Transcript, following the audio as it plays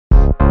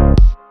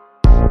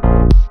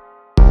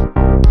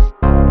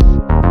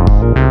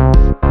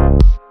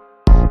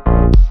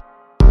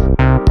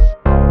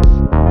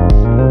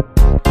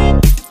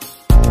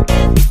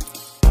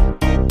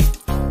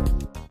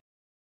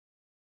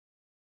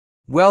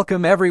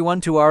Welcome everyone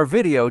to our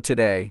video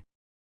today.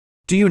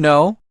 Do you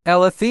know,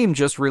 Halothemes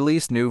just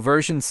released new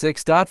version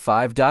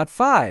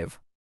 6.5.5.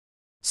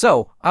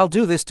 So, I'll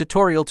do this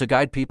tutorial to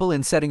guide people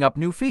in setting up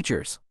new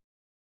features.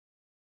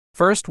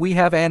 First, we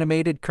have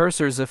animated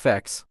cursors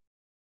effects.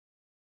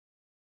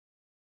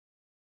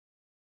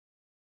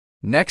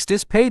 Next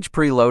is page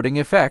preloading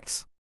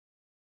effects.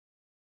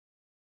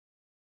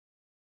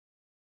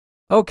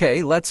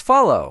 Okay, let's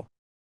follow.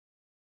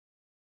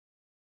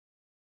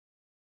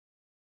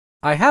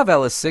 I have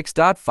LS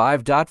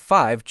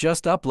 6.5.5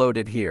 just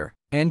uploaded here,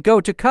 and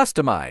go to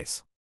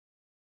Customize.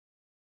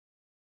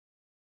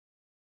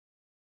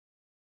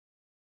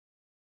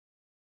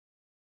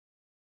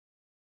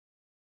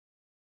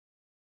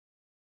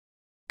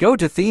 Go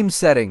to Theme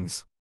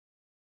Settings.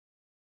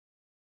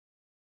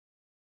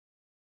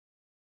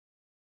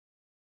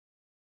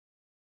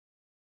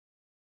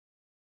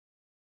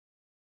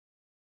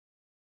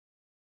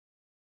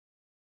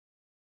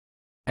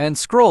 And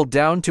scroll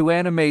down to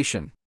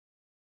Animation.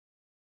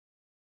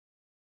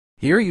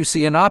 Here you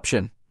see an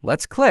option.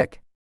 Let's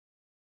click.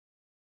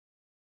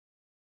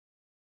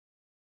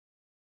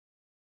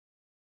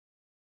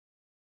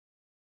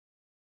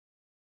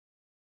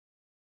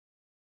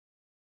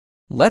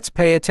 Let's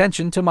pay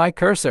attention to my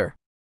cursor.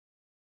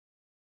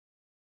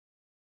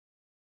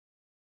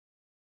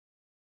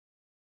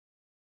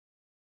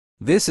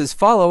 This is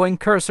following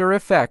cursor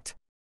effect.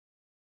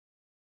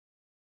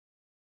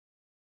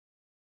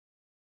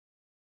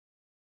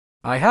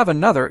 I have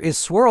another is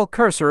swirl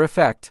cursor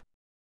effect.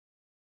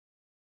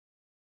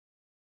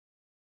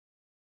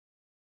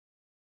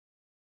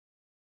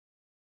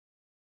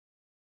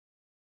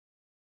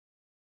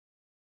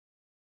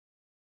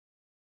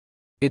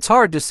 It's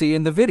hard to see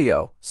in the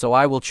video, so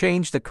I will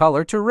change the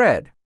color to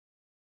red.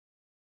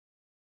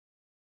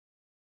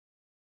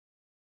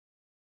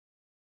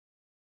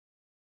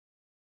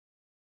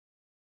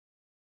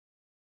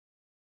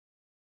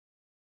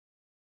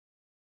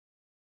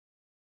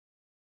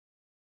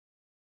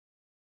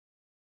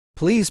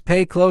 Please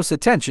pay close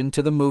attention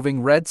to the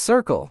moving red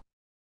circle.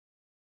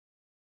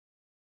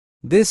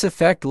 This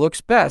effect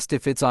looks best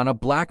if it's on a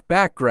black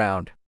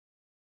background.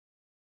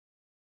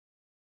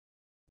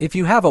 If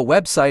you have a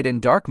website in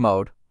dark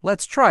mode,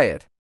 let's try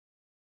it.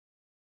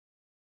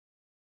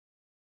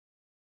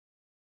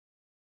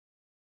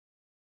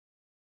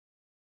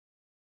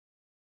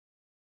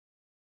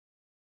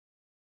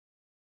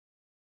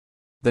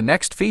 The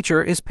next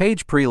feature is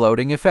page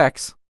preloading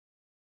effects.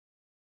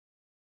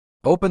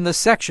 Open the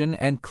section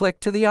and click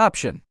to the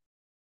option.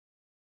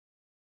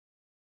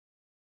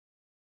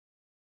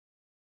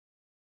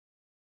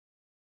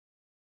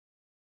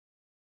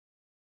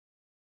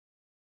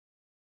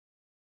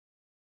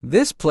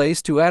 This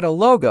place to add a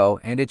logo,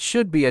 and it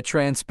should be a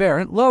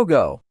transparent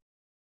logo.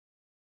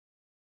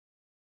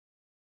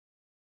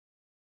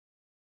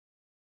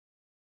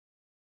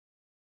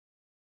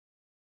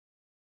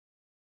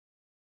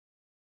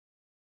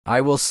 I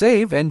will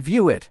save and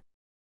view it.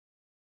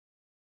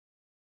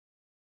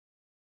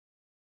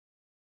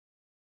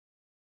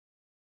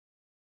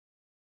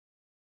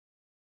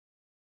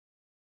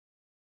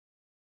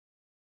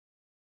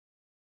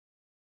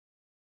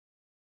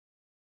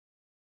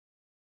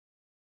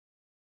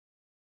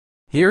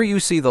 Here you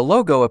see the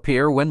logo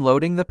appear when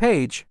loading the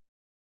page.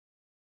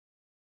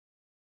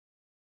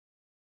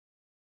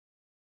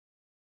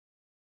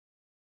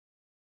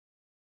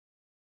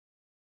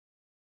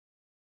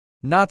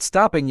 Not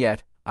stopping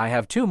yet, I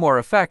have two more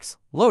effects,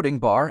 loading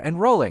bar and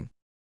rolling.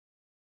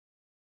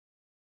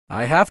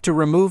 I have to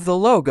remove the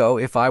logo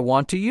if I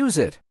want to use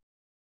it.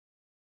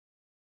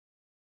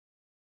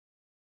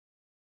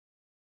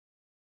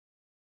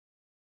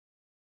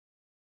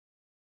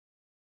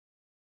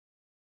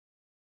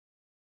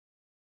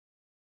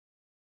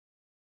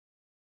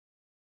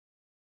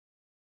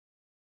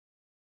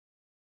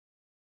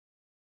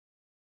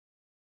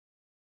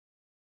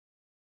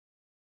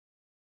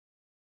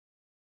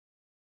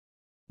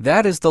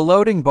 That is the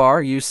loading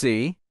bar you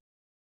see.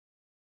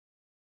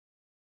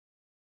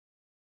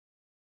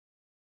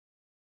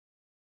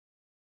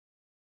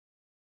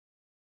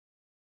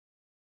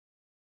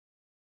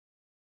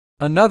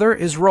 Another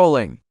is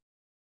rolling.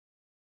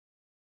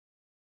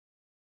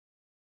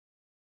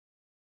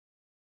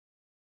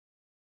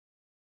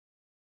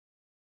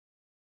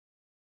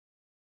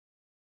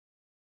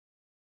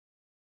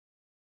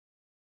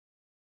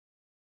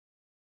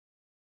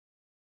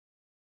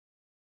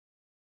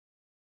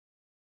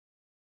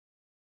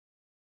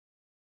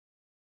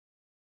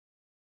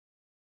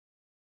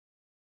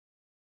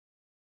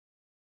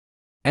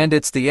 And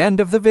it's the end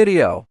of the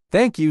video.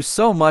 Thank you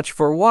so much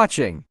for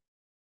watching.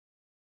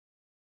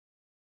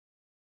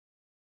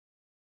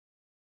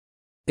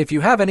 If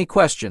you have any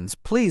questions,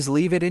 please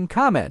leave it in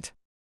comment.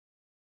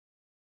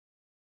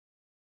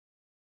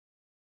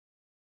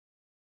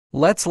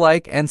 Let's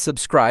like and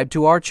subscribe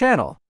to our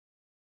channel.